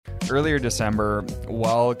earlier December,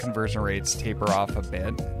 while conversion rates taper off a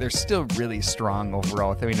bit, they're still really strong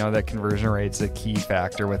overall. We know that conversion rate's a key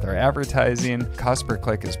factor with our advertising. Cost per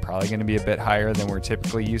click is probably going to be a bit higher than we're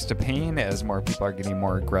typically used to paying as more people are getting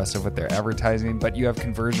more aggressive with their advertising, but you have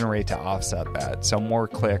conversion rate to offset that. So more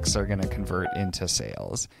clicks are going to convert into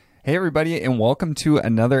sales. Hey everybody, and welcome to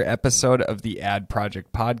another episode of the Ad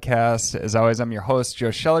Project Podcast. As always, I'm your host, Joe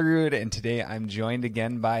Schellerud, and today I'm joined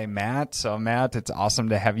again by Matt. So Matt, it's awesome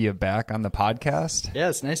to have you back on the podcast. Yeah,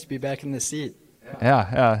 it's nice to be back in the seat.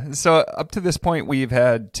 Yeah. So up to this point, we've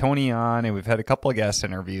had Tony on, and we've had a couple of guest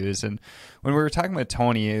interviews. And when we were talking with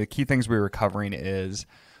Tony, the key things we were covering is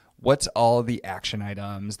what's all the action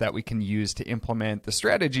items that we can use to implement the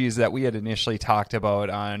strategies that we had initially talked about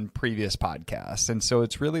on previous podcasts. And so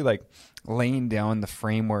it's really like laying down the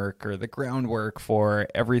framework or the groundwork for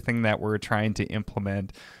everything that we're trying to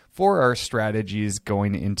implement for our strategies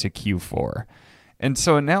going into Q4. And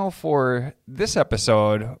so now for this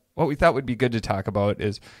episode, what we thought would be good to talk about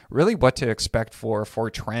is really what to expect for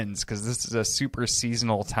trends, because this is a super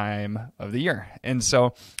seasonal time of the year. And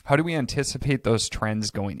so how do we anticipate those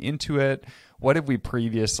trends going into it? What have we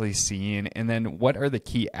previously seen? And then what are the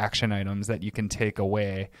key action items that you can take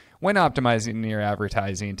away when optimizing your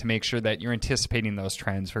advertising to make sure that you're anticipating those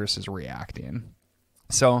trends versus reacting?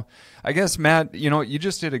 So I guess, Matt, you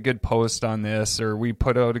just did a good post on this, or we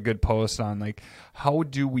put out a good post on how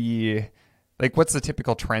do we, what's the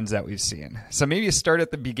typical trends that we've seen? So maybe start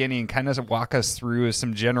at the beginning, kind of walk us through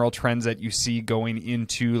some general trends that you see going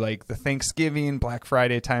into the Thanksgiving, Black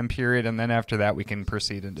Friday time period. And then after that, we can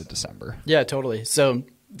proceed into December. Yeah, totally. So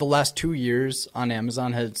the last 2 years on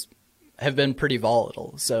Amazon have been pretty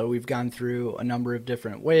volatile. So we've gone through a number of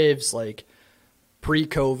different waves, like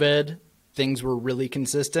pre-COVID, things were really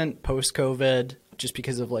consistent. Post-COVID, just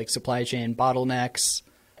because of supply chain bottlenecks,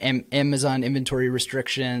 Amazon inventory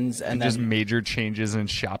restrictions, and then just major changes in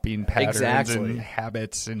shopping patterns and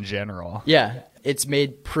habits in general. Yeah, it's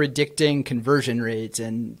made predicting conversion rates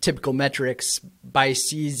and typical metrics by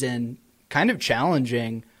season kind of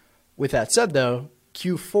challenging. With that said, though,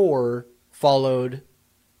 Q4 followed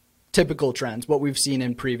typical trends, what we've seen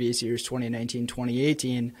in previous years, 2019,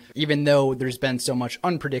 2018. Even though there's been so much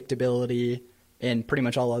unpredictability in pretty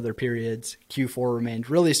much all other periods, Q4 remained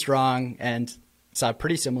really strong and saw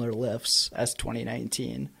pretty similar lifts as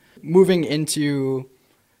 2019. Moving into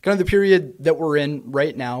kind of the period that we're in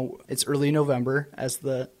right now, it's early November at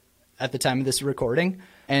the time of this recording.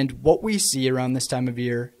 And what we see around this time of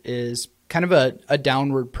year is kind of a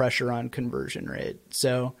downward pressure on conversion rate.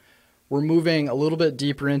 So we're moving a little bit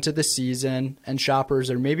deeper into the season, and shoppers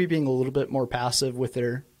are maybe being a little bit more passive with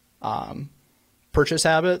their purchase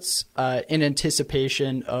habits in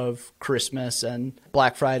anticipation of Christmas and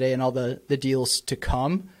Black Friday and all the deals to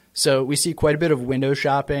come. So we see quite a bit of window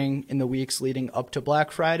shopping in the weeks leading up to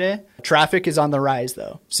Black Friday. Traffic is on the rise,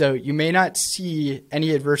 though. So you may not see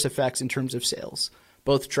any adverse effects in terms of sales.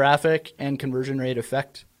 Both traffic and conversion rate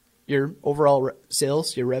affect your overall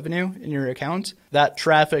sales, your revenue in your account. That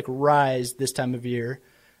traffic rise this time of year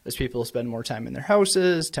as people spend more time in their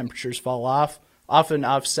houses, temperatures fall off, often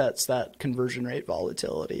offsets that conversion rate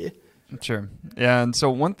volatility. Sure. Yeah. And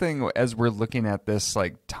so one thing as we're looking at this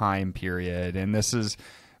time period, and this is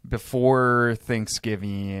before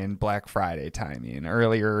Thanksgiving, Black Friday timing,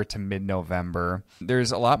 earlier to mid-November,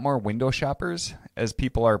 there's a lot more window shoppers as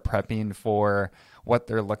people are prepping for what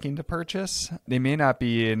they're looking to purchase. They may not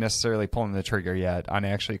be necessarily pulling the trigger yet on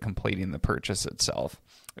actually completing the purchase itself.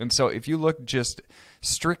 And so if you look just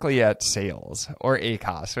strictly at sales or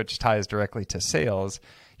ACOS, which ties directly to sales,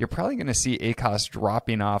 you're probably going to see ACOS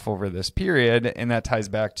dropping off over this period, and that ties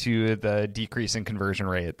back to the decrease in conversion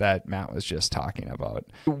rate that Matt was just talking about.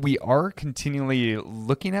 We are continually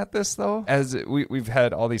looking at this, though, as we've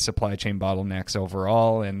had all these supply chain bottlenecks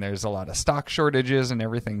overall, and there's a lot of stock shortages and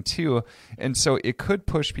everything too. And so it could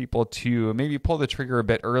push people to maybe pull the trigger a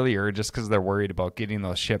bit earlier just because they're worried about getting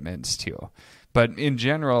those shipments too. But in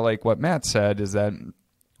general, like what Matt said, is that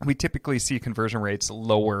we typically see conversion rates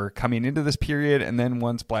lower coming into this period. And then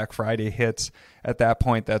once Black Friday hits, at that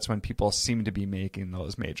point, that's when people seem to be making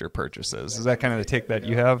those major purchases. Is that kind of the take that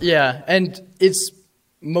you have? Yeah. And it's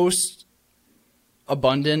most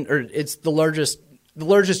abundant, or it's the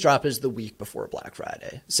largest drop is the week before Black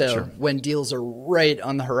Friday. So sure, when deals are right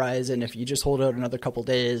on the horizon, if you just hold out another couple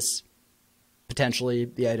days, potentially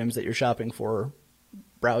the items that you're shopping for,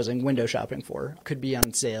 browsing, window shopping for, could be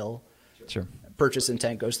on sale. Sure. Purchase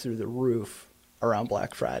intent goes through the roof around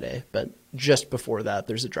Black Friday, but just before that,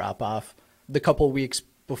 there's a drop off. The couple weeks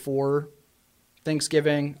before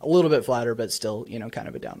Thanksgiving, a little bit flatter, but still, kind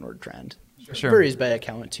of a downward trend. Sure. Varies by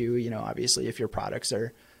account too. Obviously, if your products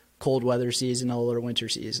are cold weather seasonal or winter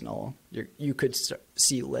seasonal, you could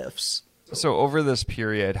see lifts. So over this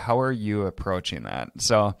period, how are you approaching that?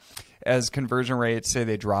 So as conversion rates, say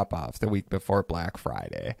they drop off the week before Black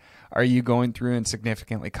Friday, are you going through and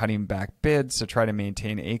significantly cutting back bids to try to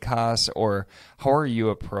maintain ACOS, or how are you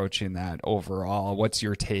approaching that overall? What's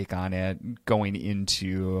your take on it going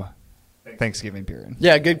into Thanksgiving period?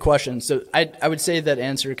 Yeah, good question. So I would say that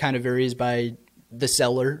answer kind of varies by the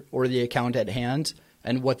seller or the account at hand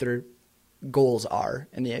and what their goals are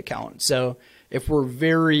in the account. So if we're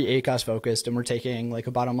very ACOS focused and we're taking like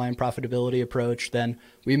a bottom line profitability approach, then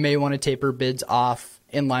we may want to taper bids off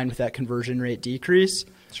in line with that conversion rate decrease.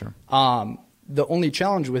 Sure. The only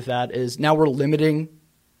challenge with that is now we're limiting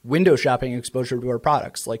window shopping exposure to our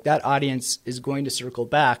products. Like that audience is going to circle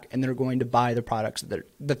back and they're going to buy the products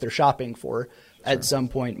that they're shopping for at some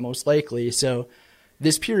point, most likely. So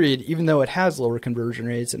this period, even though it has lower conversion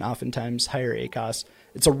rates and oftentimes higher ACOS,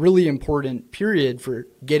 it's a really important period for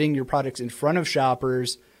getting your products in front of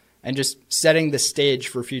shoppers and just setting the stage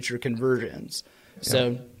for future conversions. Yeah.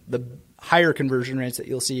 So the higher conversion rates that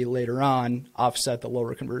you'll see later on offset the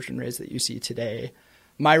lower conversion rates that you see today.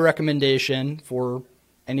 My recommendation for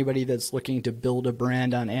anybody that's looking to build a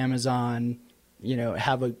brand on Amazon,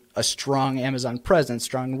 have a strong Amazon presence,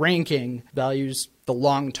 strong ranking, values the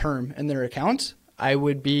long term in their account, I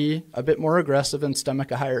would be a bit more aggressive and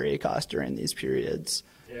stomach a higher ACOS during these periods.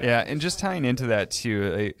 Yeah, and just tying into that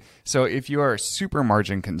too, so if you are super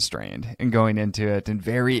margin constrained and going into it and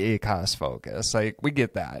very ACOS focused, we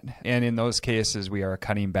get that. And in those cases, we are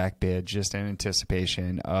cutting back bids just in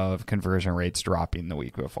anticipation of conversion rates dropping the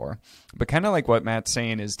week before. But kind of like what Matt's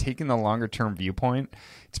saying is taking the longer term viewpoint,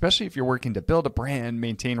 especially if you're working to build a brand,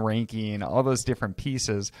 maintain ranking, all those different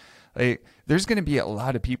pieces. There's going to be a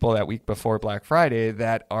lot of people that week before Black Friday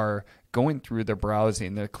that are going through the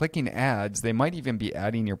browsing, they're clicking ads. They might even be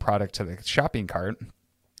adding your product to the shopping cart,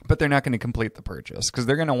 but they're not going to complete the purchase because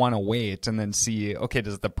they're going to want to wait and then see, okay,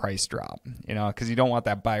 does the price drop? Because you don't want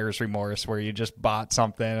that buyer's remorse where you just bought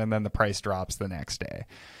something and then the price drops the next day.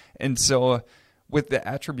 And so with the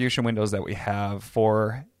attribution windows that we have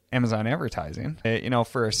for Amazon advertising,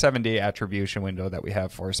 for a 7-day attribution window that we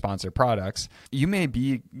have for sponsored products, you may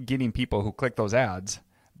be getting people who click those ads,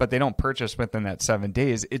 but they don't purchase within that 7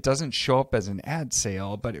 days. It doesn't show up as an ad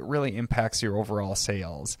sale, but it really impacts your overall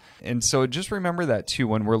sales. And so just remember that too,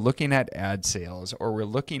 when we're looking at ad sales or we're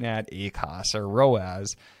looking at ACOS or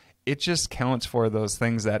ROAS, it just counts for those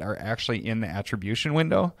things that are actually in the attribution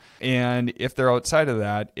window. And if they're outside of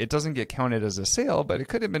that, it doesn't get counted as a sale, but it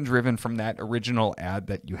could have been driven from that original ad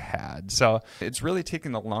that you had. So it's really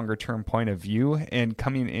taking the longer term point of view, and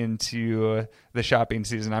coming into the shopping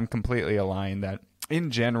season, I'm completely aligned that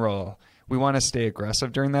in general, we want to stay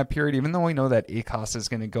aggressive during that period, even though we know that ACOS is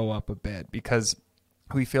going to go up a bit, because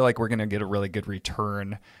we feel like we're going to get a really good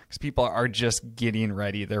return because people are just getting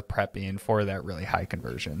ready. They're prepping for that really high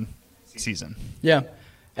conversion season. Yeah.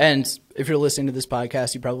 And if you're listening to this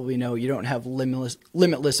podcast, you probably know you don't have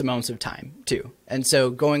limitless amounts of time too. And so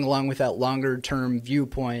going along with that longer term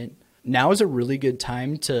viewpoint, now is a really good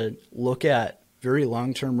time to look at very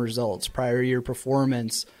long-term results, prior year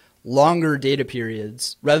performance, longer data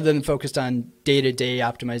periods, rather than focused on day-to-day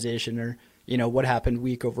optimization or, what happened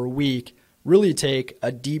week over week. Really take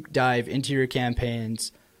a deep dive into your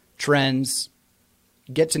campaigns, trends,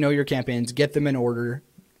 get to know your campaigns, get them in order,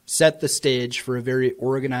 set the stage for a very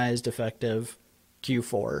organized, effective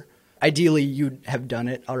Q4. Ideally, you'd have done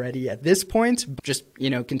it already at this point. Just,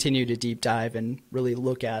 continue to deep dive and really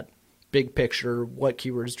look at big picture, what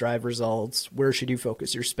keywords drive results, where should you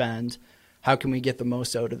focus your spend, how can we get the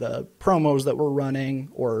most out of the promos that we're running,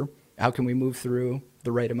 or how can we move through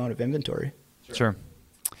the right amount of inventory? Sure.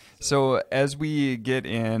 So as we get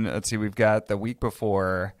in, let's see, we've got the week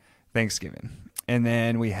before Thanksgiving, and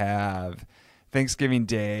then we have Thanksgiving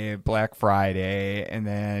Day, Black Friday, and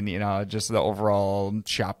then, just the overall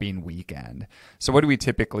shopping weekend. So what do we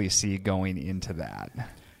typically see going into that?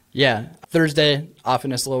 Yeah. Thursday,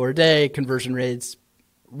 often a slower day, conversion rates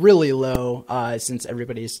really low since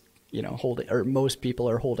everybody's, holding, or most people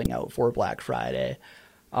are holding out for Black Friday.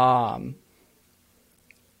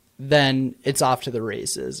 Then it's off to the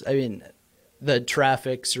races. I mean, the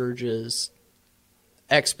traffic surges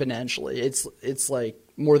exponentially. It's like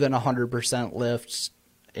more than 100% lifts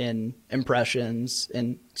in impressions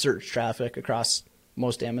and search traffic across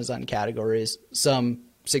most Amazon categories. Some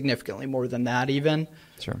significantly more than that even.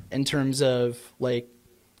 Sure. In terms of the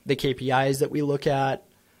KPIs that we look at,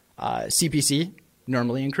 CPC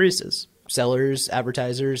normally increases. Sellers,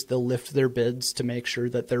 advertisers, they'll lift their bids to make sure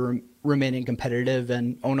that they're remaining competitive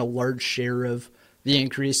and own a large share of the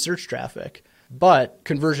increased search traffic. but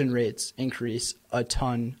conversion rates increase a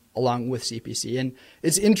ton along with CPC. And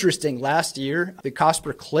it's interesting, last year, the cost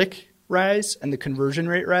per click rise and the conversion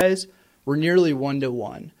rate rise were nearly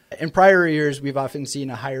 1-to-1. In prior years, we've often seen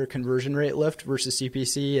a higher conversion rate lift versus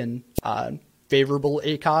CPC and favorable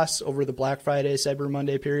ACOS over the Black Friday, Cyber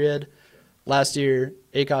Monday period. Last year,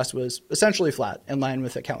 ACOS was essentially flat, in line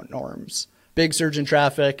with account norms. Big surge in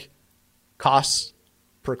traffic, costs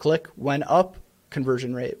per click went up,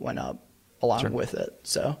 conversion rate went up along with it.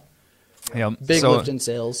 So big lift in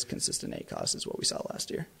sales, consistent ACOS is what we saw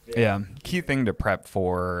last year. Yeah. Key thing to prep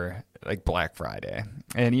for like Black Friday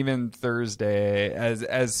and even Thursday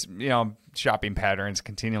as you know, shopping patterns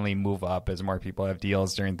continually move up as more people have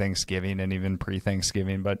deals during Thanksgiving and even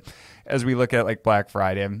pre-Thanksgiving. But as we look at like Black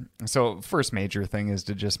Friday, so first major thing is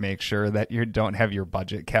to just make sure that you don't have your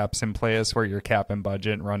budget caps in place where you're capping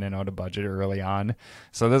budget and running out of budget early on.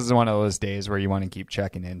 So this is one of those days where you want to keep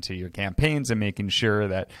checking into your campaigns and making sure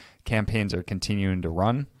that campaigns are continuing to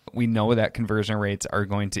run. We know that conversion rates are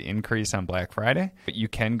going to increase on Black Friday, but you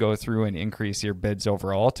can go through and increase your bids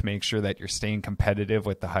overall to make sure that you're staying competitive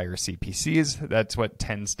with the higher CPCs. That's what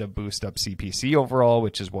tends to boost up CPC overall,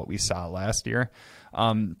 which is what we saw last year.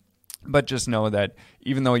 But just know that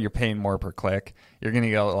even though you're paying more per click, you're going to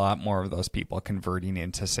get a lot more of those people converting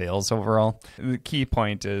into sales overall. The key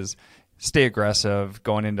point is stay aggressive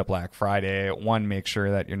going into Black Friday. One, make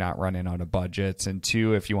sure that you're not running out of budgets. And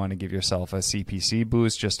two, if you want to give yourself a CPC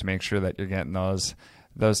boost, just to make sure that you're getting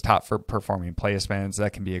those top performing placements,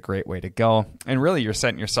 that can be a great way to go. And really, you're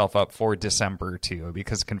setting yourself up for December too,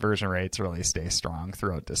 because conversion rates really stay strong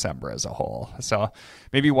throughout December as a whole. So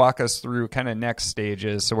maybe walk us through kind of next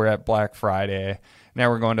stages. So we're at Black Friday.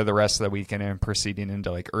 Now we're going to the rest of the weekend and proceeding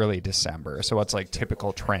into like early December. So what's like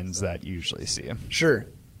typical trends that you usually see? Sure.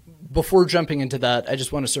 Before jumping into that, I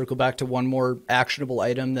just want to circle back to one more actionable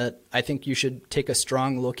item that I think you should take a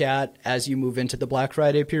strong look at as you move into the Black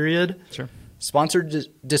Friday period. Sure. Sponsored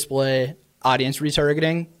display audience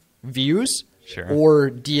retargeting, views, sure,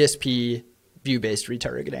 or DSP view-based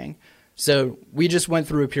retargeting. So we just went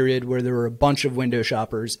through a period where there were a bunch of window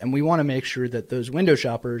shoppers, and we want to make sure that those window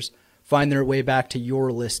shoppers find their way back to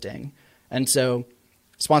your listing. And so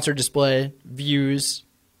sponsored display, views,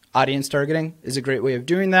 audience targeting is a great way of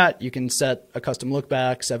doing that. You can set a custom look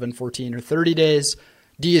back, 7, 14, or 30 days.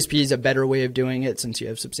 DSP is a better way of doing it since you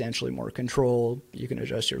have substantially more control. You can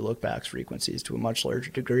adjust your look backs frequencies to a much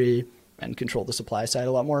larger degree and control the supply side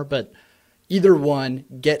a lot more. But either one,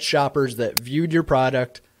 get shoppers that viewed your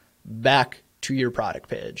product back to your product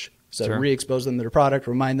page. So sure, re-expose them to their product,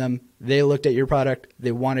 remind them they looked at your product,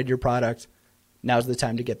 they wanted your product. Now's the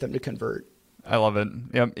time to get them to convert. I love it.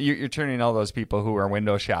 Yep. You're turning all those people who are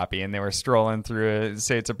window shopping and they were strolling through,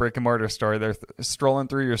 say it's a brick and mortar store, they're strolling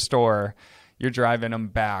through your store. You're driving them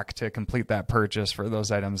back to complete that purchase for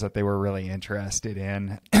those items that they were really interested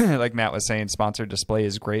in. Like Matt was saying, sponsored display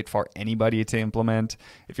is great for anybody to implement.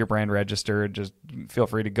 If you're brand registered, just feel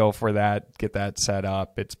free to go for that, get that set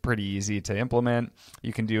up. It's pretty easy to implement.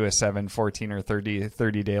 You can do a 7, 14, or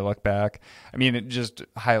 30-day look back. I mean, just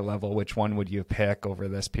high level, which one would you pick over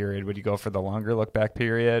this period? Would you go for the longer look back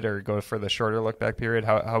period or go for the shorter look back period?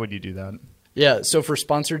 How would you do that? Yeah, so for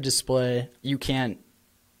sponsored display, you can't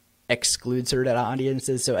exclude certain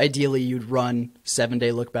audiences. So ideally, you'd run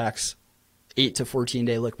 7-day lookbacks, 8 to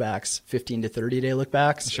 14-day lookbacks, 15 to 30-day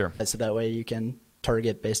lookbacks. Sure. So that way you can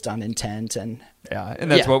target based on intent and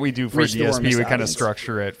that's what we do for DSP. We kind of audience.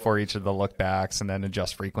 Structure it for each of the lookbacks and then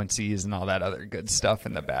adjust frequencies and all that other good stuff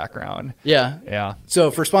in the background. Yeah. So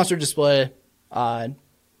for sponsored display,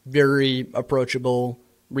 very approachable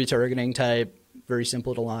retargeting type, very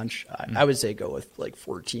simple to launch. I would say go with like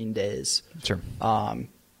 14 days. Sure.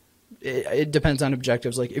 It depends on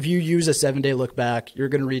objectives. Like if you use a 7-day look back, you're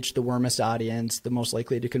going to reach the warmest audience, the most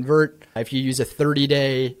likely to convert. If you use a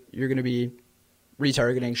 30-day, you're going to be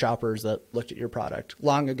retargeting shoppers that looked at your product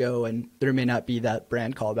long ago, and there may not be that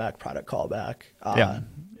brand callback, product callback.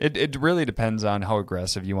 It really depends on how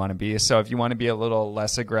aggressive you want to be. So if you want to be a little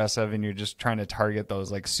less aggressive and you're just trying to target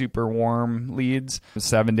those like super warm leads,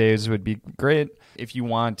 7 days would be great. If you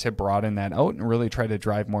want to broaden that out and really try to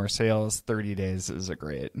drive more sales, 30 days is a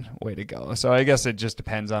great way to go. So I guess it just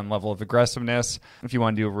depends on level of aggressiveness. If you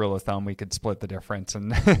want to do a rule of thumb, we could split the difference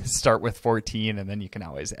and start with 14, and then you can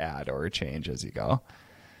always add or change as you go.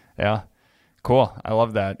 Yeah. Cool. I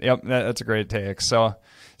love that. Yep. That's a great take. So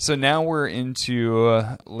now we're into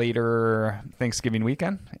later Thanksgiving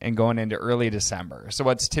weekend and going into early December. So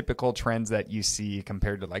what's typical trends that you see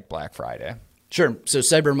compared to like Black Friday? Sure. So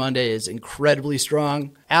Cyber Monday is incredibly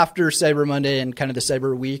strong. After Cyber Monday and kind of the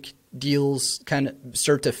Cyber Week, deals kind of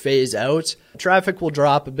start to phase out, traffic will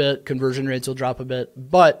drop a bit, conversion rates will drop a bit,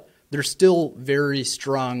 but they're still very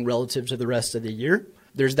strong relative to the rest of the year.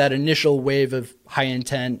 There's that initial wave of high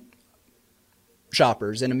intent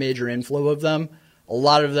shoppers and a major inflow of them. A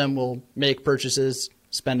lot of them will make purchases,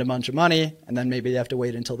 spend a bunch of money, and then maybe they have to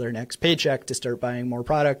wait until their next paycheck to start buying more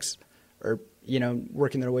products or,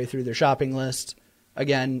 working their way through their shopping list.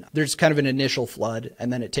 Again, there's kind of an initial flood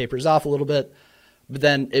and then it tapers off a little bit, but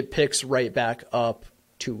then it picks right back up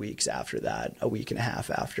 2 weeks after that, a week and a half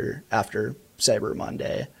after Cyber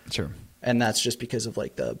Monday. Sure. And that's just because of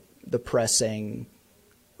like the pressing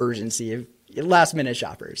urgency of last minute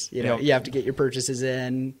shoppers. You have to get your purchases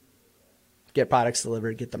in, get products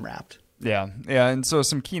delivered, get them wrapped. Yeah. And so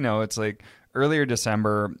some keynotes, like earlier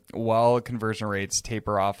December, while conversion rates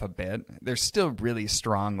taper off a bit, they're still really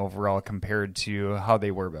strong overall compared to how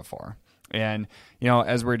they were before. And,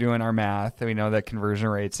 as we're doing our math, we know that conversion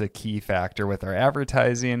rate's a key factor with our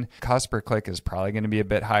advertising. Cost per click is probably going to be a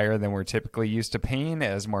bit higher than we're typically used to paying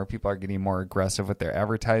as more people are getting more aggressive with their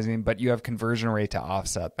advertising, but you have conversion rate to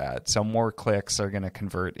offset that. So more clicks are going to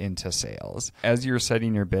convert into sales. As you're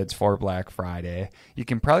setting your bids for Black Friday, you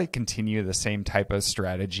can probably continue the same type of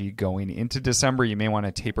strategy going into December. You may want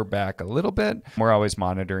to taper back a little bit. We're always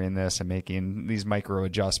monitoring this and making these micro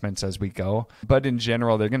adjustments as we go. But in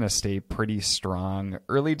general, they're going to stay pretty strong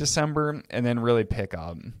early December and then really pick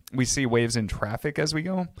up. We see waves in traffic as we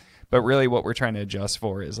go, but really what we're trying to adjust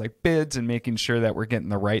for is like bids and making sure that we're getting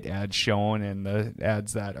the right ads shown and the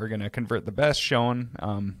ads that are going to convert the best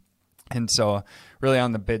shown. And so really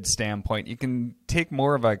on the bid standpoint, you can take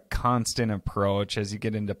more of a constant approach as you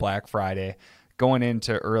get into Black Friday. Going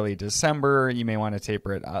into early December, you may want to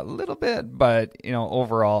taper it a little bit, but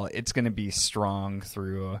overall it's going to be strong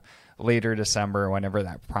through later December, whenever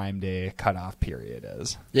that Prime Day cutoff period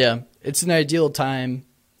is. Yeah, it's an ideal time,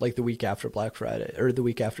 like the week after Black Friday or the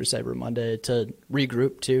week after Cyber Monday, to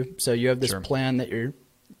regroup too. So you have this plan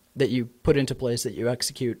that you put into place, that you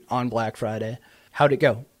execute on Black Friday. How'd it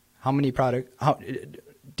go? How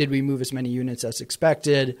did we move as many units as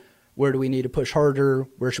expected? Where do we need to push harder?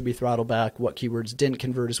 Where should we throttle back? What keywords didn't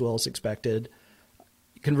convert as well as expected?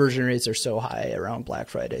 Conversion rates are so high around Black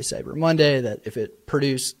Friday, Cyber Monday that if it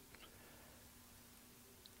produced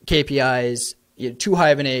KPIs, too high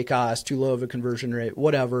of an A cost, too low of a conversion rate,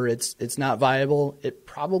 whatever, it's not viable. It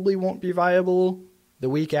probably won't be viable the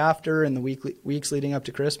week after and the weeks leading up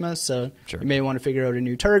to Christmas. So you may want to figure out a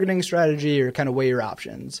new targeting strategy or kind of weigh your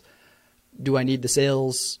options. Do I need the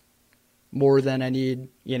sales more than I need,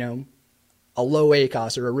 a low A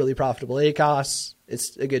cost or a really profitable A cost?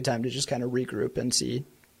 It's a good time to just kind of regroup and see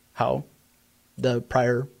how the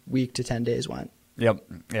prior week to 10 days went. Yep.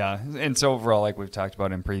 Yeah. And so overall, like we've talked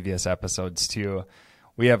about in previous episodes too,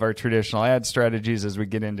 we have our traditional ad strategies. As we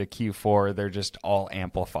get into Q4, they're just all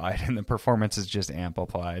amplified and the performance is just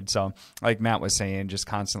amplified. So like Matt was saying, just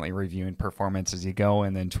constantly reviewing performance as you go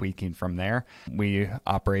and then tweaking from there. We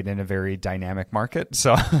operate in a very dynamic market.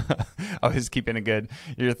 So always keeping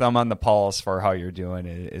your thumb on the pulse for how you're doing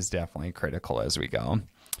is definitely critical as we go.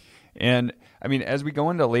 And I mean, as we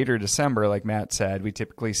go into later December, like Matt said, we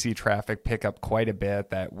typically see traffic pick up quite a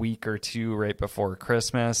bit that week or two right before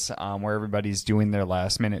Christmas, where everybody's doing their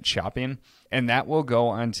last minute shopping. And that will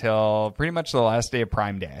go until pretty much the last day of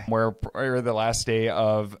Prime Day, or the last day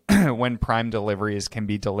of when Prime deliveries can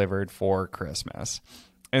be delivered for Christmas.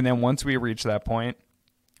 And then once we reach that point,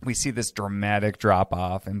 we see this dramatic drop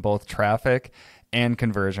off in both traffic and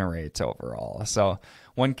conversion rates overall. So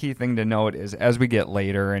one key thing to note is as we get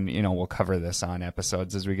later, and we'll cover this on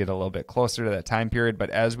episodes as we get a little bit closer to that time period, but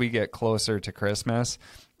as we get closer to Christmas,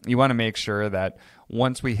 you want to make sure that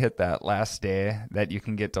once we hit that last day that you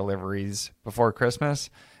can get deliveries before Christmas,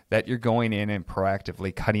 that you're going in and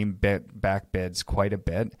proactively cutting back bids quite a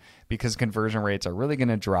bit, because conversion rates are really going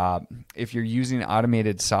to drop. If you're using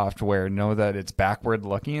automated software, know that it's backward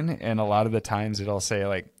looking, and a lot of the times it'll say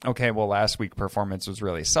like, okay, well, last week performance was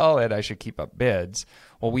really solid, I should keep up bids.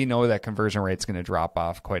 Well, we know that conversion rate's going to drop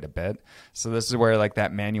off quite a bit. So this is where like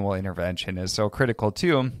that manual intervention is so critical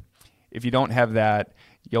too. If you don't have that,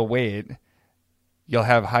 you'll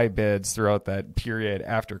have high bids throughout that period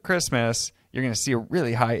after Christmas. You're going to see a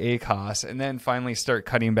really high A cost and then finally start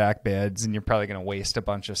cutting back bids, and you're probably going to waste a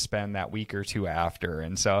bunch of spend that week or two after.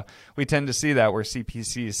 And so we tend to see that where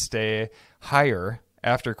CPCs stay higher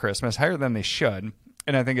after Christmas, higher than they should.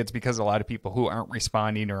 And I think it's because a lot of people who aren't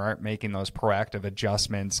responding or aren't making those proactive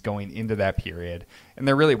adjustments going into that period, and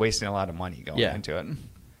they're really wasting a lot of money going into it.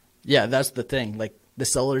 Yeah, that's the thing. Like the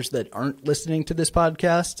sellers that aren't listening to this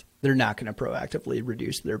podcast, they're not going to proactively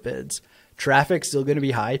reduce their bids. Traffic's still going to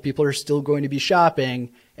be high. People are still going to be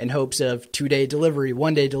shopping in hopes of 2-day delivery,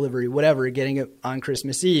 1-day delivery, whatever, getting it on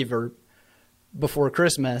Christmas Eve or before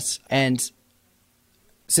Christmas. And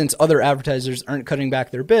since other advertisers aren't cutting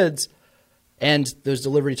back their bids and those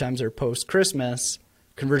delivery times are post-Christmas,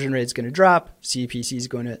 conversion rate is going to drop, CPC is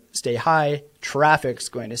going to stay high, traffic's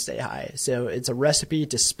going to stay high. So it's a recipe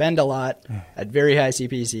to spend a lot at very high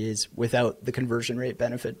CPCs without the conversion rate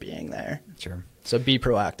benefit being there. Sure. So be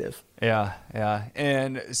proactive. Yeah, yeah.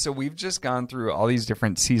 And so we've just gone through all these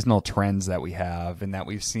different seasonal trends that we have and that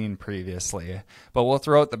we've seen previously. But we'll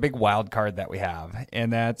throw out the big wild card that we have,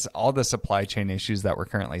 and that's all the supply chain issues that we're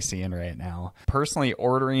currently seeing right now. Personally,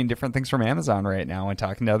 ordering different things from Amazon right now and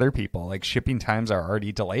talking to other people, like shipping times are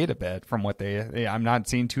already delayed a bit from what I'm not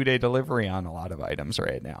seeing 2-day delivery on a lot of items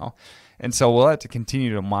right now. And so we'll have to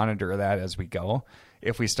continue to monitor that as we go.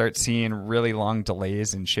 If we start seeing really long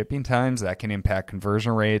delays in shipping times, that can impact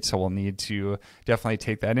conversion rates. So we'll need to definitely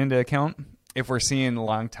take that into account. If we're seeing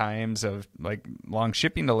long times of like long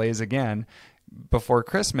shipping delays again before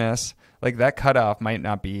Christmas, like that cutoff might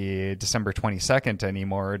not be December 22nd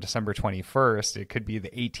anymore, or December 21st. It could be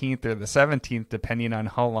the 18th or the 17th, depending on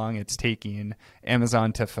how long it's taking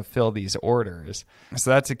Amazon to fulfill these orders.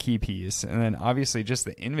 So that's a key piece. And then obviously just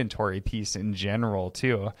the inventory piece in general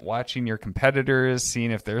too. Watching your competitors,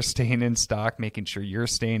 seeing if they're staying in stock, making sure you're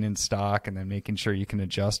staying in stock, and then making sure you can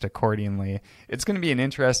adjust accordingly. It's going to be an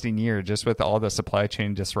interesting year just with all the supply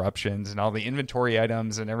chain disruptions and all the inventory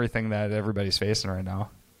items and everything that everybody's facing right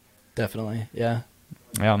now. Definitely. Yeah.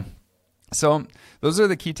 Yeah. So those are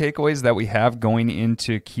the key takeaways that we have going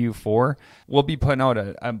into Q4. We'll be putting out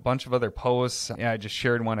a bunch of other posts. Yeah, I just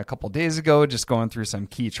shared one a couple days ago, just going through some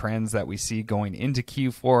key trends that we see going into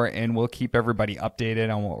Q4, and we'll keep everybody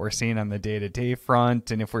updated on what we're seeing on the day-to-day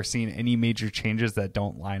front and if we're seeing any major changes that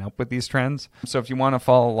don't line up with these trends. So if you want to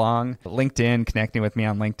follow along, LinkedIn, connecting with me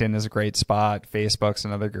on LinkedIn is a great spot. Facebook's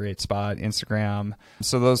another great spot. Instagram.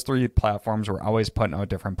 So those 3 platforms, we're always putting out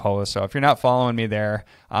different posts. So if you're not following me there,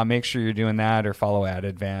 make sure you're doing that, or follow Ad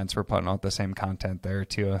Advance. We're putting out the same content there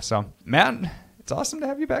too. So Matt, it's awesome to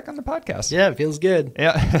have you back on the podcast. Yeah, it feels good.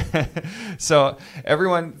 Yeah. So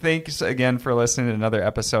everyone, thanks again for listening to another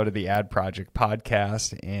episode of the Ad Project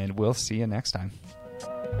podcast, and we'll see you next time.